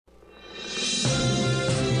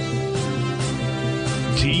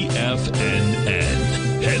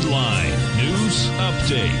TFNN. Headline News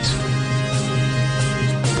Update.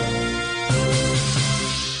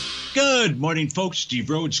 Good morning, folks.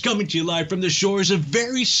 Steve Rhodes coming to you live from the shores of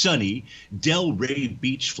very sunny Delray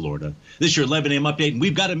Beach, Florida. This is your 11 a.m. update, and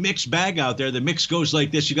we've got a mixed bag out there. The mix goes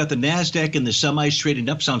like this. You got the NASDAQ and the semis trading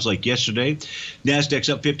up, sounds like yesterday. NASDAQ's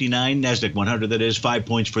up 59, NASDAQ 100, that is, 5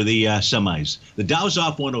 points for the semis. The Dow's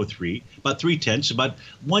off 103, about 0.3, about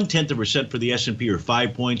 0.1% for the S&P, or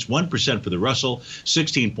 5 points, 1% for the Russell,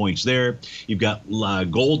 16 points there. You've got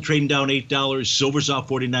gold trading down $8, silver's off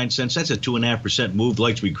 49 cents. That's a 2.5% move.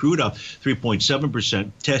 Light sweet crude off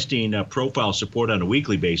 3.7%, testing profile support on a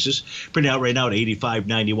weekly basis. Printing out right now at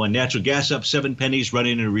 85.91. Natural gas up 7 pennies,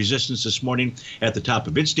 running into resistance this morning at the top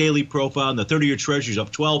of its daily profile. And the 30-year Treasury's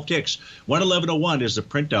up 12 ticks. 111.01 is the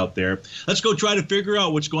print out there. Let's go try to figure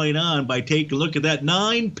out what's going on by taking a look at that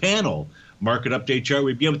 9-panel market update chart.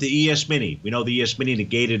 We begin with the ES Mini. We know the ES Mini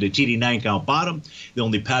negated a TD9 count bottom. The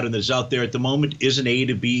only pattern that's out there at the moment is an A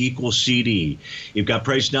to B equals CD. You've got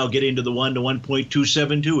price now getting to the 1 to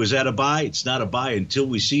 1.272. Is that a buy? It's not a buy until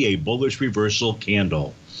we see a bullish reversal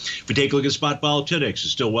candle. If we take a look at spot volatility, it's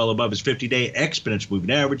still well above its 50-day exponential moving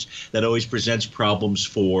average. That always presents problems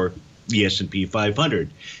for the S&P 500.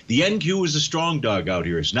 The NQ is a strong dog out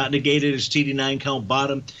here. It's not negated its TD9 count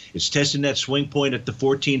bottom. It's testing that swing point at the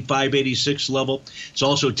 14,586 level. It's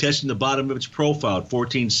also testing the bottom of its profile at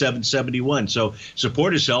 14,771. So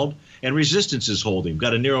support is held and resistance is holding.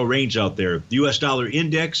 Got a narrow range out there. The U.S. dollar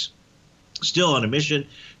index still on a mission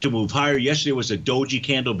to move higher. Yesterday was a doji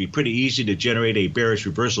candle. It'd be pretty easy to generate a bearish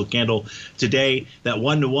reversal candle today. That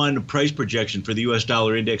 1-to-1 price projection for the U.S.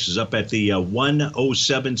 dollar index is up at the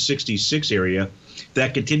 107.66 area. If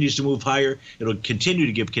that continues to move higher, it'll continue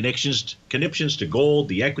to give conniptions to gold,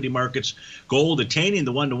 the equity markets. Gold attaining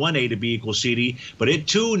the 1-to-1 A to B equals CD, but it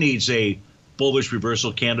too needs a bullish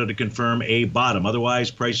reversal candle to confirm a bottom.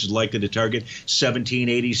 Otherwise, price is likely to target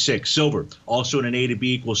 1786. Silver, also in an A to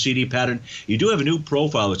B equals CD pattern. You do have a new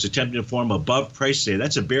profile that's attempting to form above price today.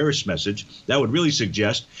 That's a bearish message. That would really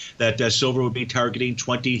suggest that silver would be targeting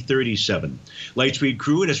 2037. Light sweet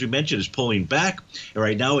crude, as we mentioned, is pulling back. And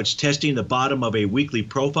right now, it's testing the bottom of a weekly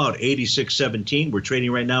profile at 86.17. We're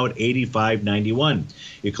trading right now at 85.91.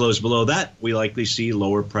 You close below that, we likely see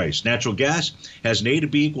lower price. Natural gas has an A to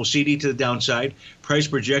B equals CD to the downside. Price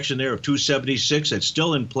projection there of 276. That's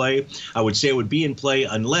still in play. I would say it would be in play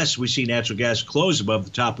unless we see natural gas close above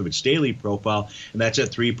the top of its daily profile, and that's at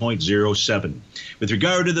 3.07. With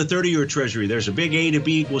regard to the 30-year Treasury, there's a big A to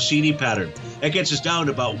B equals CD pattern. That gets us down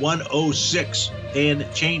to about 106 and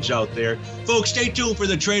change out there. Folks, stay tuned for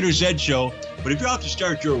the Trader's Edge show. But if you're out to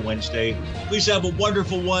start your Wednesday, please have a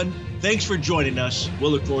wonderful one. Thanks for joining us.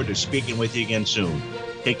 We'll look forward to speaking with you again soon.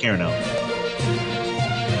 Take care now.